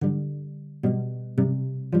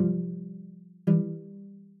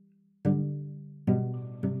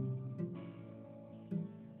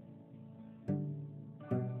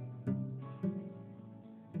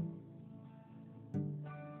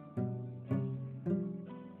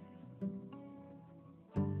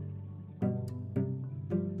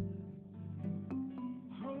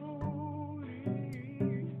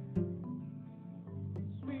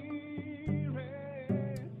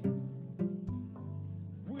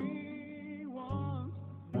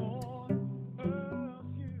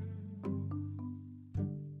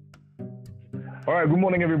All right, good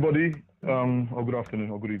morning, everybody. Or good afternoon,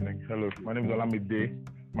 or good evening. Hello, my name is Olamide.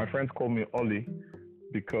 My friends call me Oli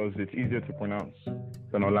because it's easier to pronounce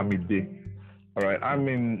than Olamide. All right, I'm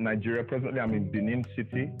in Nigeria. Presently, I'm in Benin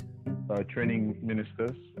City, training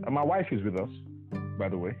ministers. My wife is with us, by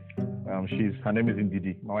the way. Her name is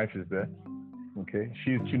Indidi. My wife is there. Okay,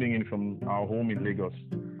 she's tuning in from our home in Lagos.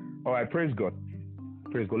 All right, praise God.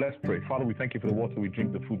 Praise God. Let's pray. Father, we thank you for the water we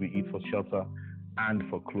drink, the food we eat, for shelter, and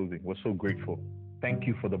for clothing. We're so grateful. Thank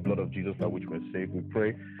you for the blood of Jesus by which we're saved. We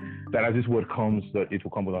pray that as this word comes, that it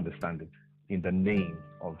will come with understanding. In the name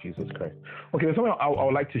of Jesus Christ. Okay, there's something I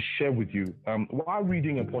would like to share with you. While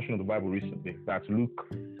reading a portion of the Bible recently, that's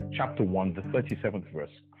Luke chapter 1, the 37th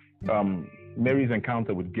verse, Mary's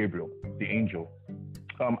encounter with Gabriel, the angel.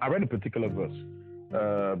 I read a particular verse.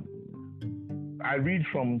 I read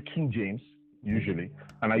from King James, usually,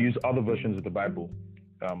 and I use other versions of the Bible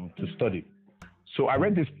to study. So I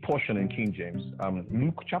read this portion in King James,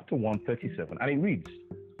 Luke chapter 1, 37, and it reads,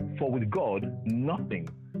 "For with God nothing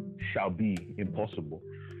shall be impossible."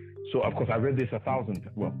 So of course I read this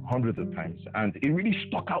hundreds of times, and it really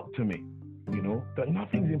stuck out to me, that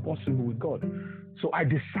nothing's impossible with God. So I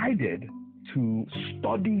decided to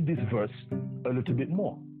study this verse a little bit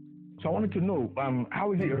more. So I wanted to know,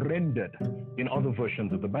 how is it rendered in other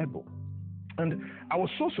versions of the Bible? And I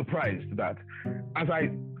was so surprised that as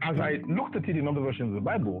I looked at it in other versions of the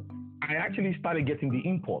Bible, I actually started getting the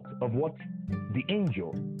import of what the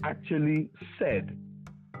angel actually said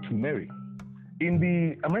to Mary. In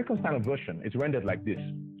the American Standard Version, it's rendered like this: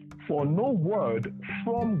 "For no word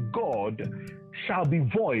from God shall be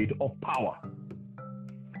void of power."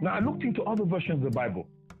 Now I looked into other versions of the Bible.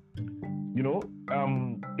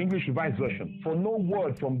 English Revised Version, "For no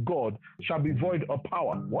word from God shall be void of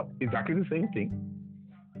power." What? Exactly the same thing.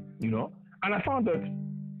 And I found that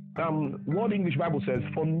what English Bible says,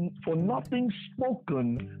 for nothing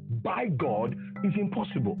spoken by God is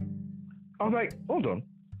impossible. I was like, hold on,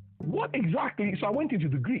 what exactly? So I went into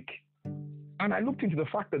the Greek and I looked into the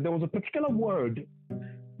fact that there was a particular word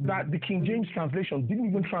that the King James translation didn't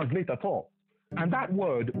even translate at all. And that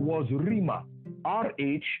word was rhema,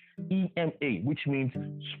 R-H-E-M-A, which means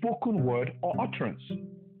spoken word or utterance.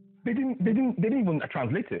 They didn't even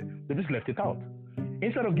translate it. They just left it out.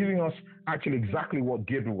 Instead of giving us actually exactly what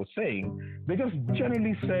Gabriel was saying, they just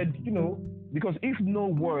generally said, because if no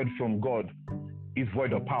word from God is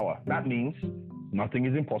void of power, that means nothing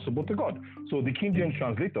is impossible to God. So the King James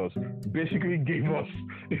translators basically gave us,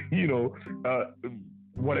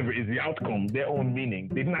 whatever is the outcome, their own meaning.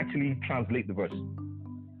 They didn't actually translate the verse.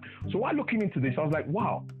 So while looking into this, I was like,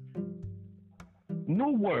 wow,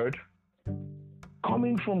 no word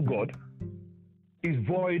coming from God is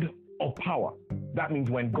void of power. That means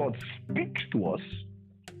when God speaks to us,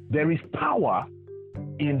 there is power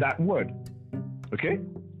in that word. Okay?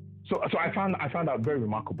 So I found that very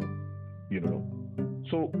remarkable,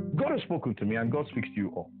 So God has spoken to me, and God speaks to you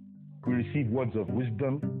all. We receive words of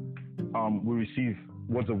wisdom. We receive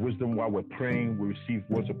words of wisdom while we're praying. We receive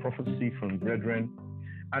words of prophecy from brethren.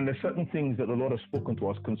 And there's certain things that the Lord has spoken to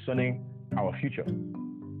us concerning our future.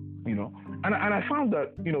 And I found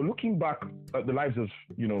that, looking back at the lives of,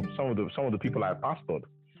 some of the people I've pastored,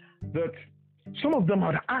 that some of them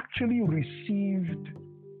had actually received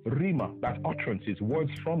rhema, that's utterances,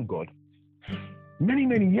 words from God, many,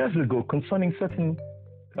 many years ago concerning certain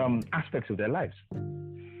aspects of their lives.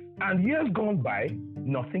 And years gone by,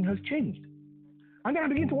 nothing has changed. And then I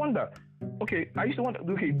begin to wonder, I used to wonder,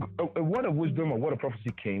 a word of wisdom or word of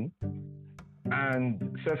prophecy came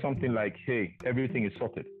and said something like, hey, everything is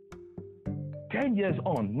sorted. 10 years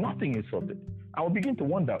on, nothing is sorted. I will begin to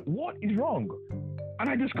wonder, what is wrong? And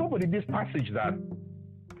I discovered in this passage that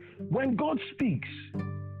when God speaks,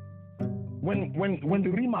 when the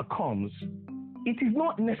rhema comes, it is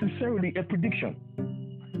not necessarily a prediction.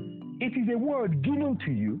 It is a word given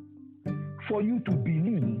to you for you to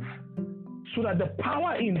believe, so that the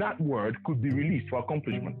power in that word could be released for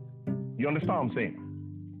accomplishment. You understand what I'm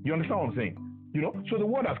saying? So the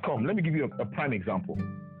word has come. Let me give you a prime example.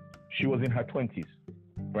 She was in her 20s,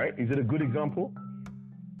 right? Is it a good example?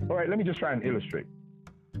 All right, let me just try and illustrate.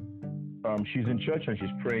 She's in church and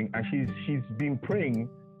she's praying, and she's been praying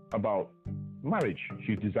about marriage.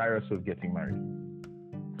 She's desirous of getting married.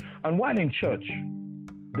 And while in church,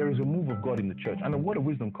 there is a move of God in the church, and a word of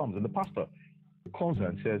wisdom comes, and the pastor calls her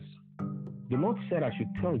and says, "The Lord said I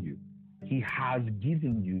should tell you, He has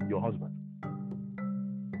given you your husband."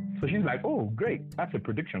 So she's like, oh, great. That's a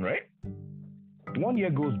prediction, right? 1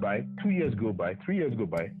 year goes by, 2 years go by, 3 years go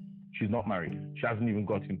by. She's not married. She hasn't even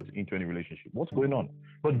got into any relationship. What's going on?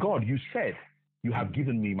 But God, you said you have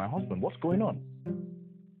given me my husband. What's going on?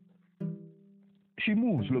 she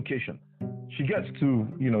moves location. She gets to,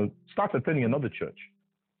 start attending another church.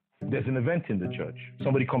 There's an event in the church.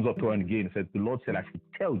 Somebody comes up to her again and says, the Lord said, I should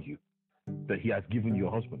tell you that he has given you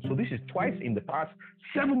a husband. So this is twice in the past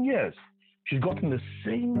 7 years. She's gotten the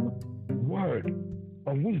same word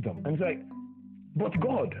of wisdom. And it's like, but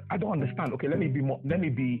God, I don't understand. Okay, let me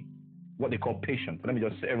be what they call patient. Let me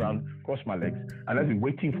just sit around, cross my legs, and let's be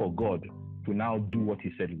waiting for God to now do what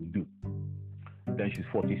he said he would do. Then she's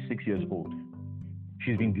 46 years old.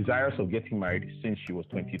 She's been desirous of getting married since she was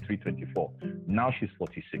 23, 24. Now she's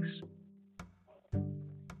 46.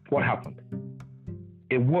 What happened?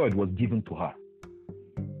 A word was given to her.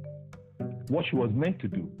 What she was meant to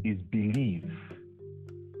do is believe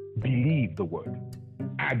the word,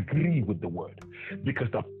 agree with the word, because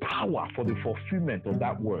the power for the fulfillment of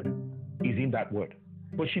that word is in that word.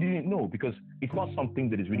 But she didn't know, because it's not something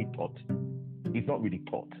that is really taught. It's not really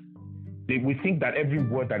taught. We think that every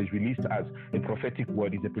word that is released as a prophetic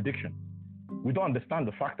word is a prediction. We don't understand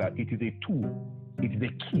the fact that it is a tool, it is a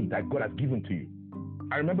key that God has given to you.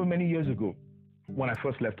 I remember many years ago when I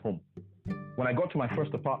first left home. When I got to my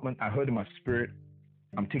first apartment, I heard in my spirit,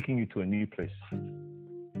 I'm taking you to a new place.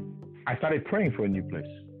 I started praying for a new place,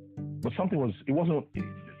 but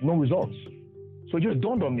no results. So it just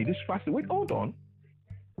dawned on me, this fast, wait, hold on.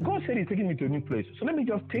 God said he's taking me to a new place. So let me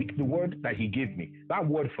just take the word that he gave me, that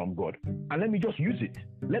word from God, and let me just use it.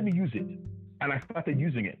 Let me use it. And I started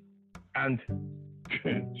using it. And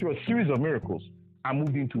through a series of miracles, I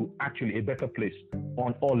moved into actually a better place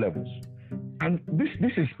on all levels. And this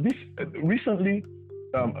recently,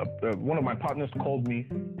 one of my partners called me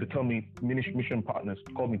to tell me, mission partners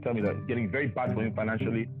called me to tell me that it's getting very bad for him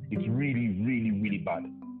financially. It's really, really, really bad.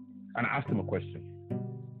 And I asked him a question.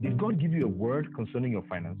 Did God give you a word concerning your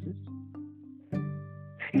finances?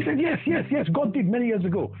 He said, yes. God did many years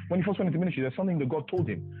ago. When he first went into ministry, there's something that God told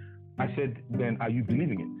him. I said, then are you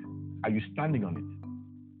believing it? Are you standing on it?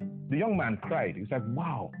 The young man cried. He was like,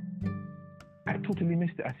 wow, I totally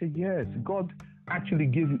missed it. I said, yes, God actually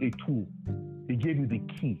gave you a tool. He gave you the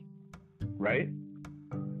key, right?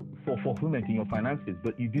 For fulfillment in your finances,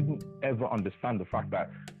 but you didn't ever understand the fact that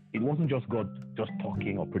it wasn't just God just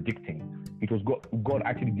talking or predicting. It was God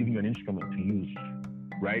actually giving you an instrument to use,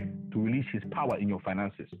 right? To release his power in your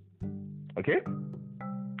finances. Okay?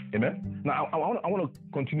 Amen? Now, I want to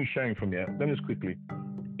continue sharing from here. Let me just quickly.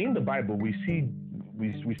 In the Bible, we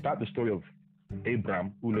start the story of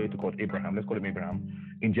Abraham, who later called Abraham. Let's call him Abraham,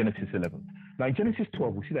 in Genesis 11. Now, in Genesis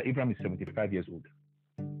 12, we see that Abraham is 75 years old.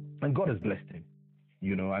 And God has blessed him,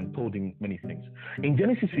 and told him many things. In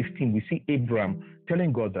Genesis 15, we see Abraham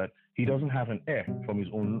telling God that he doesn't have an heir from his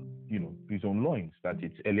own loins, that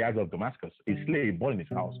it's Eliezer of Damascus, a slave born in his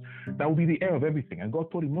house, that will be the heir of everything. And God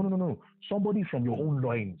told him, no, somebody from your own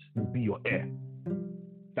loins will be your heir.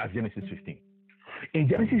 That's Genesis 15. In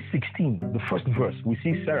Genesis 16, the first verse, we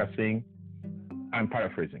see Sarah saying, I'm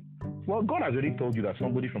paraphrasing, well, God has already told you that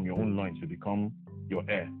somebody from your own loins will become your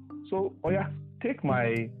heir. So, take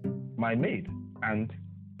my maid and,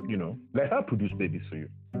 let her produce babies for you.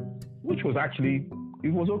 Which was actually,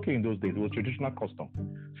 it was okay in those days. It was traditional custom.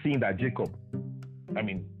 Seeing that Jacob,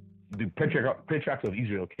 the patriarchs of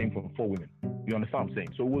Israel came from 4 women. You understand what I'm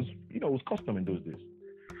saying? So it was, it was custom in those days.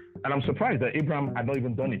 And I'm surprised that Abraham had not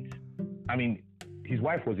even done it. His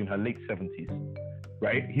wife was in her late 70s,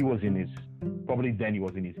 right? He was in his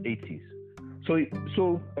 80s.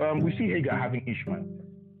 So we see Hagar having Ishmael.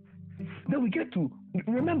 Then we get to,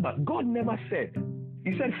 remember, God never said,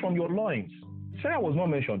 he said from your loins. Sarah was not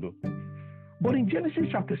mentioned though. But in Genesis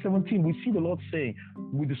chapter 17, we see the Lord saying,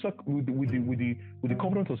 with the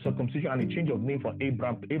covenant of circumcision and a change of name from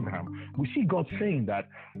Abraham to Abraham, we see God saying that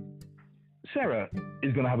Sarah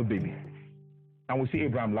is going to have a baby. And we see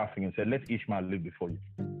Abraham laughing and said, let Ishmael live before you.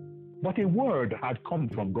 But a word had come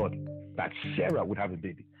from God that Sarah would have a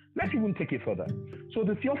baby. Let's even take it further. So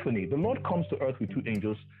the theophany, the Lord comes to earth with 2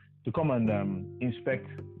 angels to come and inspect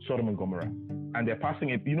Sodom and Gomorrah. And they're passing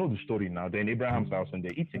it, you know the story now, they're in Abraham's house and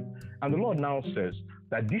they're eating. And the Lord now says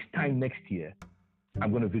that this time next year,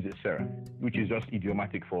 I'm going to visit Sarah, which is just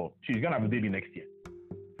idiomatic for, she's going to have a baby next year.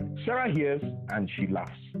 Sarah hears and she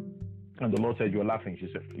laughs. And the Lord said, you're laughing. She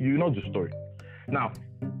said, you know the story. Now,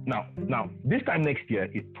 this time next year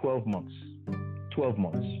is 12 months. 12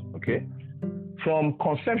 months, okay? From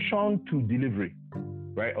conception to delivery,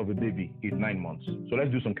 right, of a baby is 9 months. So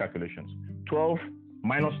let's do some calculations. 12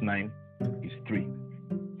 minus 9 is 3.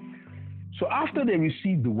 So after they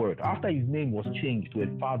received the word, after his name was changed to a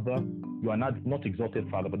father, you are not exalted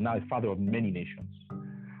father, but now a father of many nations.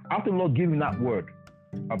 After the Lord gave him that word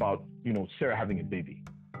about, Sarah having a baby,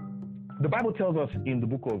 the Bible tells us in the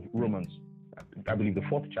book of Romans I believe the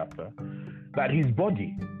 4th chapter, that his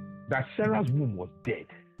body, that Sarah's womb was dead.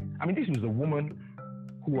 I mean, this was a woman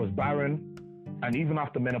who was barren, and even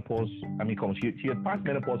after menopause, she had passed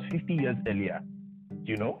menopause 50 years earlier,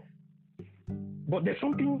 you know? But there's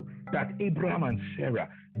something that Abraham and Sarah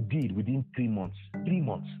did within 3 months,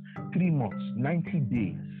 90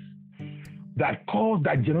 days,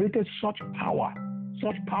 that generated such power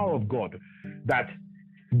of God, that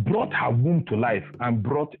brought her womb to life and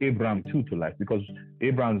brought Abraham too to life, because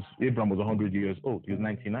Abraham was 100 years old. He was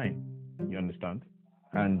 99, you understand?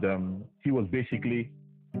 And he was basically,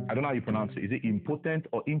 I don't know how you pronounce it. Is it impotent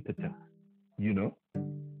or impotent? You know?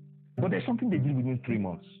 But there's something they did within 3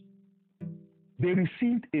 months. They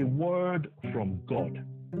received a word from God.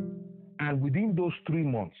 And within those 3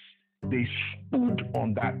 months, they stood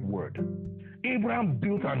on that word. Abraham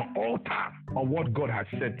built an altar on what God had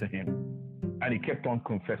said to him. And he kept on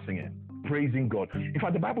confessing it, praising God. In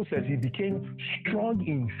fact, the Bible says he became strong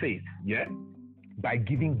in faith, by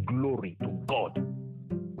giving glory to God.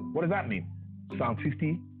 What does that mean? Psalm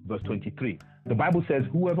 50, verse 23. The Bible says,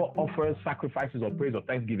 whoever offers sacrifices of praise or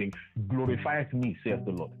thanksgiving glorifieth me, saith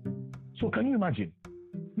the Lord. So can you imagine?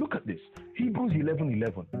 Look at this. Hebrews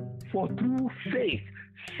 11:11. For through faith,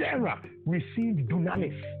 Sarah received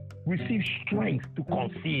dunamis, received strength to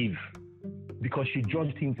conceive, because she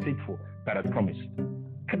judged him faithful that had promised.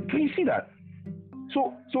 Can you see that?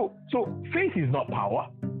 So faith is not power,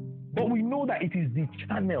 but we know that it is the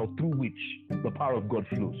channel through which the power of God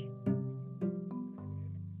flows.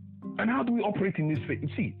 And how do we operate in this faith? You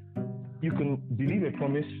see, you can believe a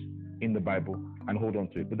promise in the Bible and hold on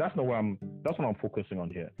to it, but that's what I'm focusing on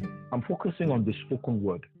here. I'm focusing on the spoken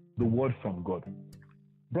word, the word from God.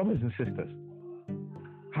 Brothers and sisters,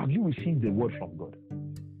 have you received the word from God?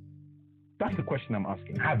 That's the question I'm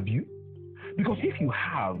asking. Have you? Because if you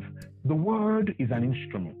have, the word is an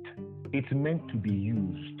instrument. It's meant to be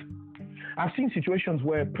used. I've seen situations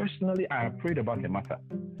where personally I have prayed about a matter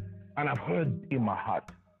and I've heard in my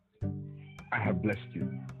heart, I have blessed you.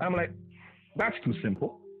 And I'm like, that's too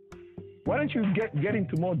simple. Why don't you get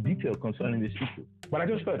into more detail concerning this issue? But I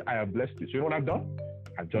just heard, I have blessed you. So you know what I've done?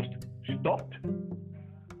 I've just stopped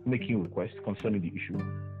making requests concerning the issue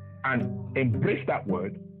and embraced that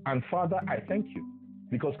word. And Father, I thank you,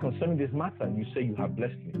 because concerning this matter, you say you have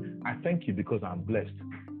blessed me. I thank you because I'm blessed.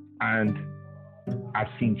 And I've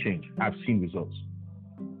seen change. I've seen results.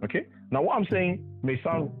 Okay? Now, what I'm saying may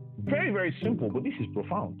sound very, very simple, but this is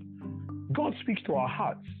profound. God speaks to our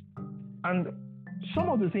hearts. And some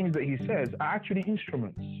of the things that he says are actually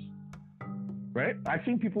instruments. Right? I've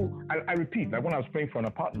seen people, I repeat, like when I was praying for an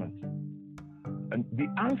apartment, and the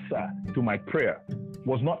answer to my prayer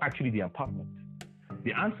was not actually the apartment.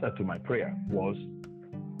 The answer to my prayer was,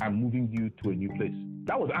 I'm moving you to a new place.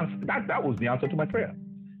 That was the answer to my prayer.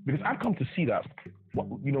 Because I've come to see that,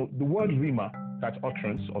 the word rima, that's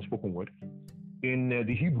utterance or spoken word, in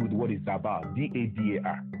the Hebrew, the word is dabar,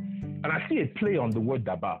 D-A-D-A-R. And I see a play on the word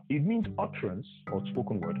dabar. It means utterance or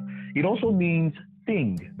spoken word. It also means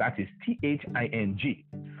thing, that is T-H-I-N-G.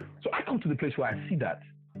 So I come to the place where I see that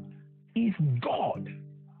if God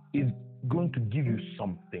is going to give you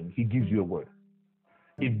something, he gives you a word.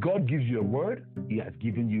 If God gives you a word, he has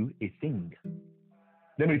given you a thing.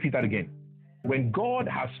 Let me repeat that again. When God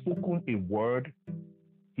has spoken a word,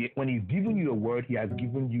 when he's given you a word, he has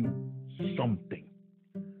given you something.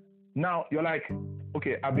 Now, you're like,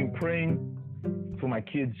 okay, I've been praying for my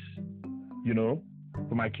kids,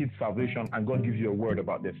 for my kids' salvation, and God gives you a word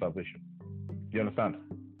about their salvation. You understand?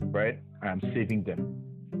 Right? I am saving them.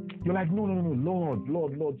 You're like, no,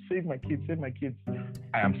 Lord, save my kids.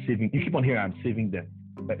 I am saving. You keep on hearing, I'm saving them.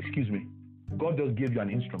 But excuse me, God does give you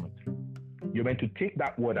an instrument. You're meant to take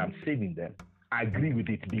that word, I'm saving them, agree with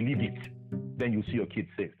it, believe it, then you'll see your kids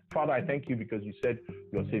saved. Father, I thank you because you said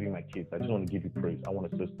you're saving my kids. I just want to give you praise. I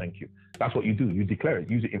want to just thank you. That's what you do. You declare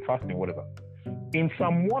it, use it in fasting, whatever. In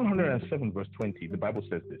Psalm 107, verse 20, the Bible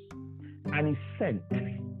says this, and he sent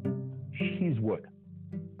his word.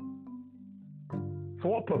 For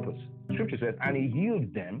what purpose? Scripture says, and he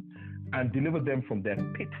healed them and delivered them from their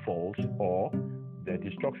pitfalls or their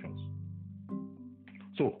destructions.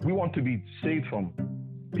 So we want to be saved from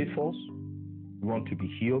pitfalls. We want to be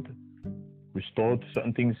healed, restored,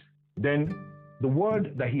 certain things. Then the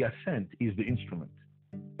word that he has sent is the instrument.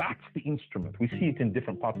 That's the instrument. We see it in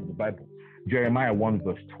different parts of the Bible. Jeremiah 1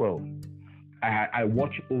 verse 12. I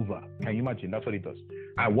watch over. Can you imagine? That's what it does.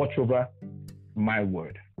 I watch over my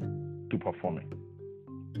word to perform it.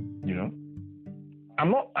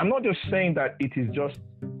 I'm not just saying that it is just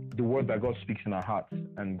the word that God speaks in our hearts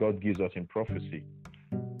and God gives us in prophecy.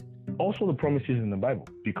 Also the promises in the Bible,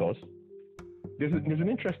 because there's an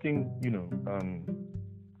interesting,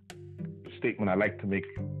 statement I like to make,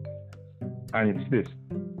 and it's this: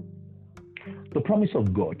 the promise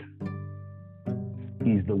of God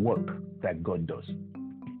is the work that God does.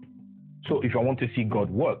 So if I want to see God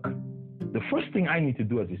work, the first thing I need to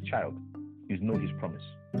do as his child is know his promise.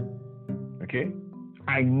 Okay?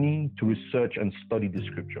 I need to research and study the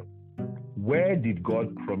scripture. Where did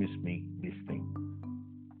God promise me this thing?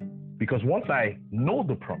 Because once I know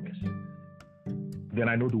the promise, then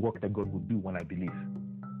I know the work that God will do when I believe.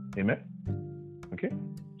 Amen? Okay?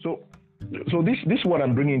 So this what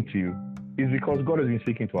I'm bringing to you is because God has been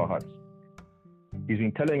speaking to our hearts. He's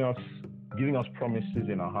been telling us, giving us promises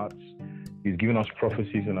in our hearts. He's giving us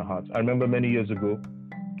prophecies in our hearts. I remember many years ago,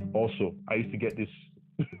 also, I used to get this,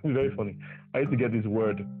 very funny. I used to get this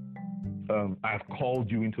word, I have called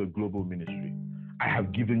you into a global ministry. I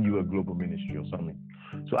have given you a global ministry or something.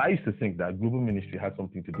 So I used to think that global ministry had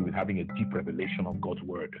something to do with having a deep revelation of God's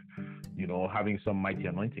word, having some mighty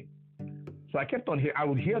anointing. So I kept on here. I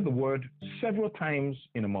would hear the word several times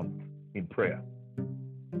in a month in prayer.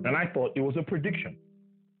 And I thought it was a prediction.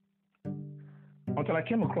 Until I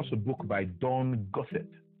came across a book by Don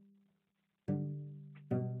Gossett,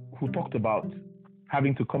 who talked about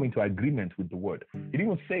having to come into agreement with the word. He didn't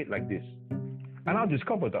even say it like this. And I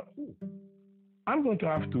discovered that, I'm going to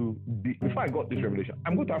have to before I got this revelation,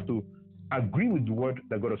 I'm going to have to agree with the word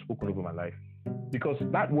that God has spoken over my life. Because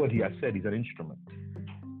that word he has said is an instrument.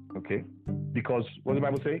 Okay? Because what does the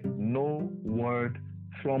Bible say? No word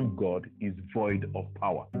from God is void of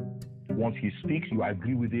power. Once he speaks, you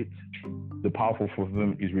agree with it, the powerful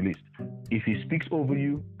fulfillment is released. If he speaks over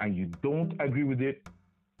you and you don't agree with it,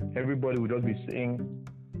 everybody will just be saying,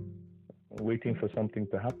 waiting for something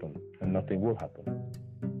to happen, and nothing will happen.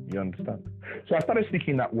 You understand? So I started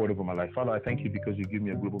speaking that word over my life. Father, I thank you because you give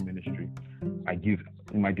me a global ministry.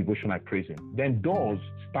 In my devotion, I praise him. Then doors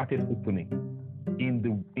started opening in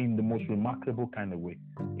the most remarkable kind of way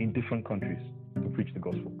in different countries to preach the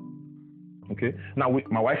gospel. Okay? Now,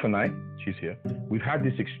 my wife and I, she's here, we've had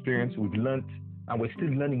this experience, we've learned, and we're still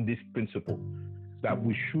learning this principle that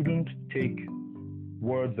we shouldn't take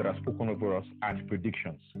words that are spoken over us as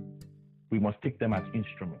predictions. We must take them as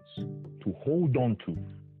instruments to hold on to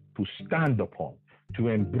stand upon, to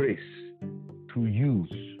embrace, to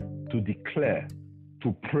use, to declare,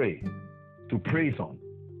 to pray, to praise on.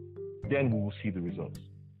 Then we will see the results.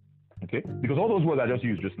 Okay? Because all those words I just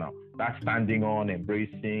used just now, that standing on,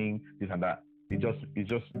 embracing, this and that, it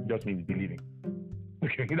just means believing.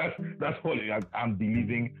 Okay, that's all. I'm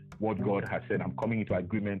believing what God has said. I'm coming into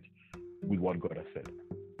agreement with what God has said.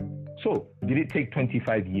 So, did it take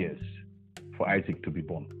 25 years for Isaac to be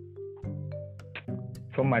born?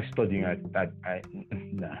 From my studying,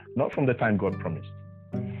 not from the time God promised.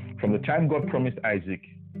 From the time God promised Isaac,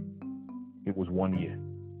 it was 1 year.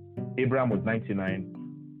 Abraham was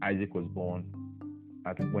 99, Isaac was born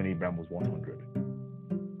when Abraham was 100.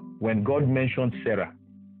 When God mentioned Sarah,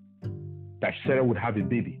 that Sarah would have a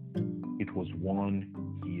baby, it was 1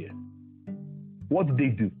 year. What did they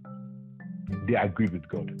do? They agreed with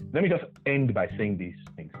God. Let me just end by saying these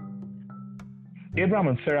things. Abraham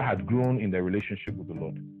and Sarah had grown in their relationship with the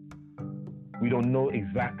Lord. We don't know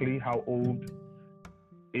exactly how old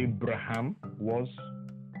Abraham was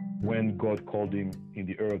when God called him in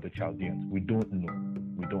the Ur of the Chaldeans. We don't know.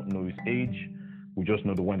 We don't know his age. We just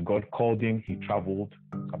know that when God called him, he traveled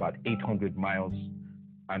about 800 miles.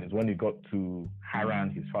 And it's when he got to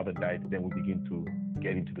Haran, his father died. Then we begin to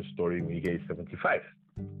get into the story when he gets 75.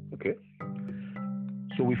 Okay?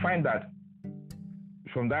 So we find that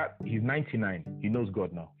from that, he's 99. He knows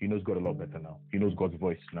God now. He knows God a lot better now. He knows God's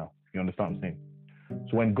voice now. You understand what I'm saying?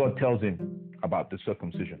 So when God tells him about the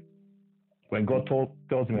circumcision, when God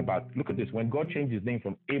tells him about, look at this, when God changed his name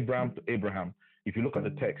from Abram to Abraham, if you look at the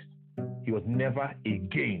text, he was never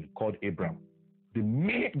again called Abram. The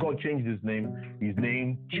minute God changed his name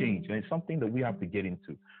changed. And it's something that we have to get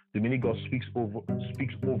into. The minute God speaks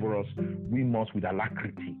over us, we must with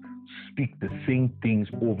alacrity speak the same things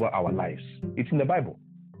over our lives. It's in the Bible.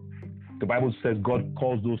 The Bible says God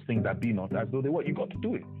calls those things that be not as though they were. You got to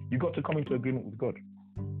do it. You got to come into agreement with God.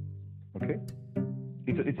 Okay?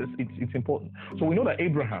 It's important. So we know that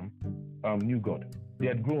Abraham knew God. They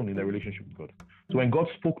had grown in their relationship with God. So when God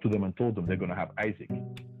spoke to them and told them they're going to have Isaac,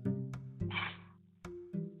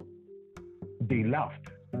 they laughed.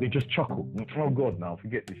 They just chuckled. Oh God, now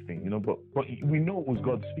forget this thing, But we know it was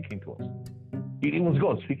God speaking to us. It was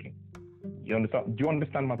God speaking. You understand? Do you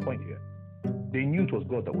understand my point here? They knew it was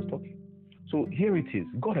God that was talking. So here it is.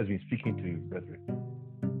 God has been speaking to you, brethren.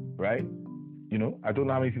 Right? I don't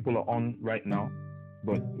know how many people are on right now,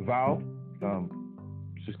 but Val,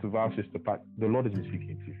 Sister Val, Sister Pat, the Lord has been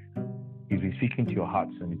speaking to you. He's been speaking to your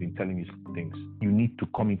hearts and he's been telling you things. You need to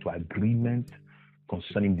come into agreement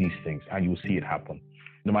concerning these things and you'll see it happen.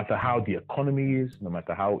 No matter how the economy is, no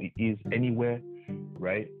matter how it is anywhere,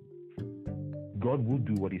 right? God will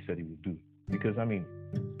do what he said he would do. Because,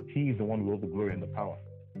 he is the one with all the glory and the power.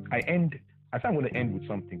 I think I'm going to end with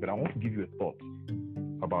something, but I want to give you a thought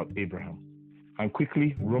about Abraham. And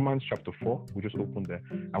quickly, Romans chapter 4, we just opened there,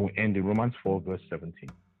 and we end in Romans 4, verse 17.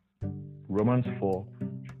 Romans 4,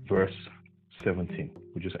 verse 17.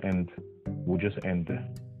 We'll just end there.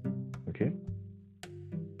 Okay?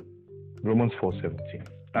 Romans 4, 17.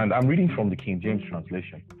 And I'm reading from the King James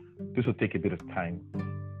translation. This will take a bit of time,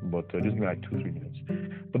 but just give me like 2-3 minutes.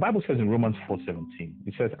 The Bible says in Romans 4:17,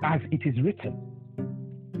 it says, as it is written,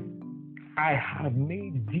 I have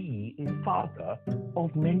made thee a father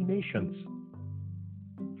of many nations,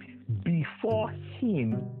 before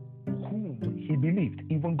him whom he believed,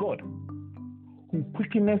 even God, who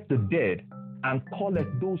quickeneth the dead and calleth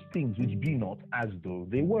those things which be not as though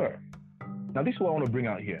they were. Now this is what I want to bring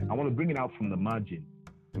out here. I want to bring it out from the margin,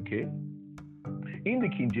 okay? In the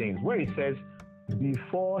King James, where it says,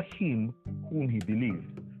 before him whom he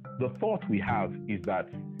believed, the thought we have is that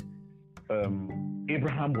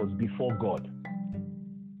Abraham was before God.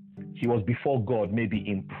 He was before God maybe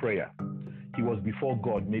in prayer. He was before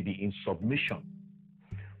God maybe in submission.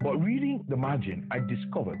 But reading the margin, I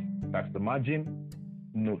discovered, that's the margin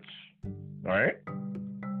notes, all right?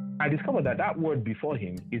 I discovered that word before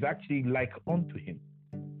him is actually like unto him,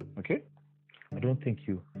 okay? I don't think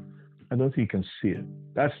you can see it.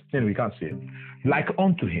 We can't see it. Like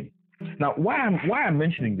unto him. Now, why I'm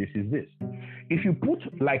mentioning this is this. If you put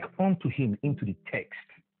like unto him into the text,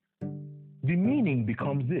 the meaning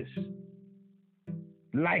becomes this.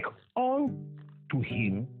 Like unto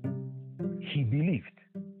him, he believed,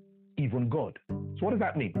 even God. So what does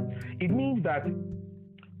that mean? It means that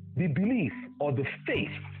the belief or the faith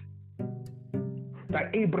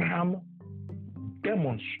that Abraham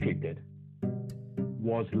demonstrated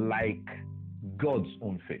was like God's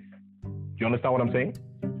own faith. Do you understand what I'm saying?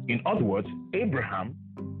 In other words, Abraham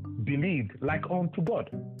believed like unto God,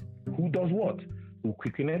 who does what? Who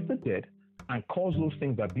quickeneth the dead and calls those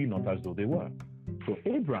things that be not as though they were. So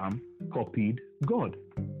Abraham copied God.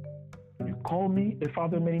 You call me a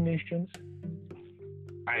father of many nations,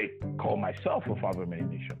 I call myself a father of many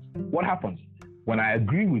nations. What happens? When I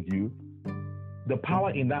agree with you, the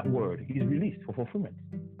power in that word is released for fulfillment.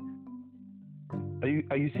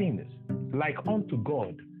 Are you seeing this? Like unto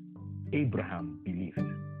God, Abraham believed.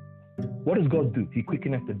 What does God do? He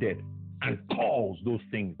quickeneth the dead and calls those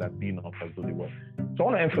things that be not as though they were. So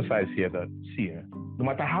I want to emphasize here that, no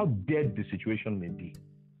matter how dead the situation may be,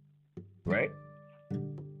 right?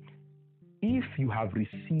 If you have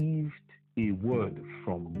received a word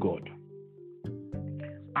from God,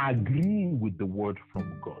 agree with the word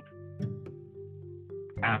from God,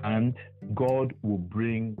 and God will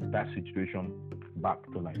bring that situation back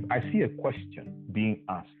to life. I see a question being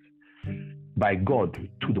asked by God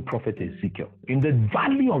to the prophet Ezekiel in the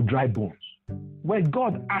valley of dry bones, where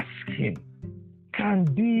God asked him, can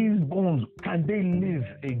these bones, can they live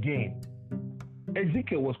again?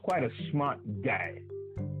 Ezekiel was quite a smart guy.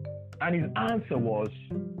 And his answer was,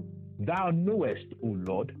 thou knowest, O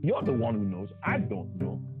Lord. You're the one who knows. I don't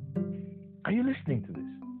know. Are you listening to this?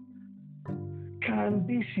 Can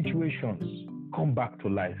these situations come back to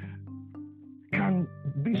life? Can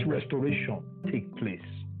this restoration take place?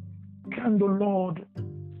 Can the Lord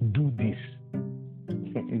do this?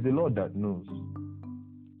 It's the Lord that knows.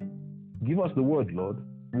 Give us the word, Lord.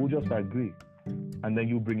 We'll just agree. And then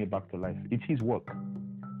you bring it back to life. It's his work.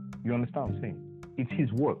 You understand what I'm saying? It's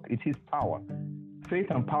his work. It's his power. Faith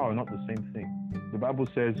and power are not the same thing. The Bible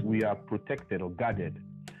says we are protected or guarded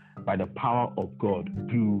by the power of God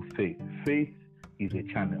through faith. Faith is a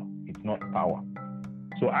channel. It's not power.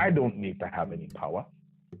 So I don't need to have any power.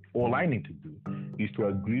 All I need to do is to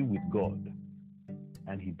agree with God,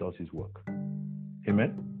 and he does his work.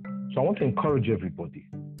 Amen? So I want to encourage everybody.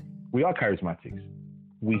 We are charismatics.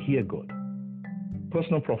 We hear God.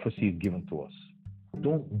 Personal prophecy is given to us.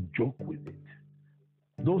 Don't joke with it.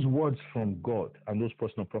 Those words from God and those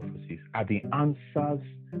personal prophecies are the answers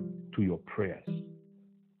to your prayers.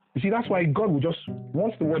 You see, that's why God will just,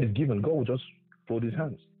 once the word is given, God will just fold his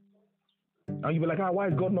hands. And you'll be like, why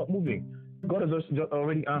is God not moving? God has just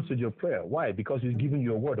already answered your prayer. Why? Because he's given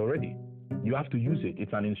you a word already. You have to use it.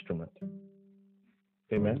 It's an instrument.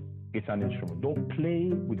 Amen? It's an instrument. Don't play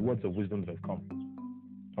with words of wisdom that have come.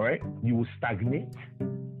 All right? You will stagnate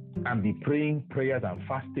and be praying prayers and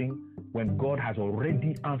fasting when God has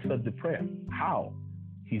already answered the prayer. How?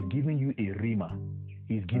 He's giving you a rhema.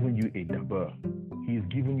 He's given you a dabar. He's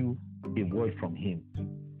given you a word from him.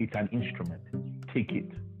 It's an instrument. Take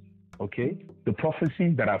it. Okay? The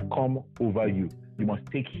prophecies that have come over you, you must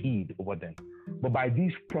take heed over them. But by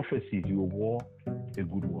these prophecies, you will war a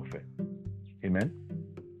good warfare. Amen?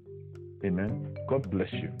 Amen. God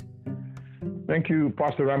bless you. Thank you,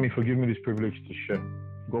 Pastor Rami, for giving me this privilege to share.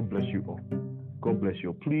 God bless you all. God bless you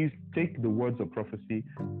all. Please take the words of prophecy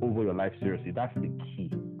over your life seriously. That's the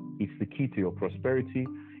key. It's the key to your prosperity.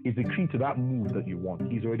 It's the key to that move that you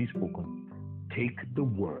want. He's already spoken. Take the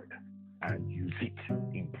word and use it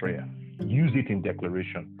in prayer. Use it in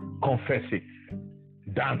declaration. Confess it.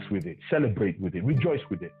 Dance with it. Celebrate with it. Rejoice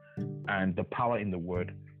with it. And the power in the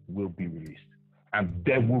word will be released. And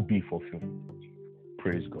there will be fulfillment.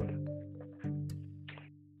 Praise God.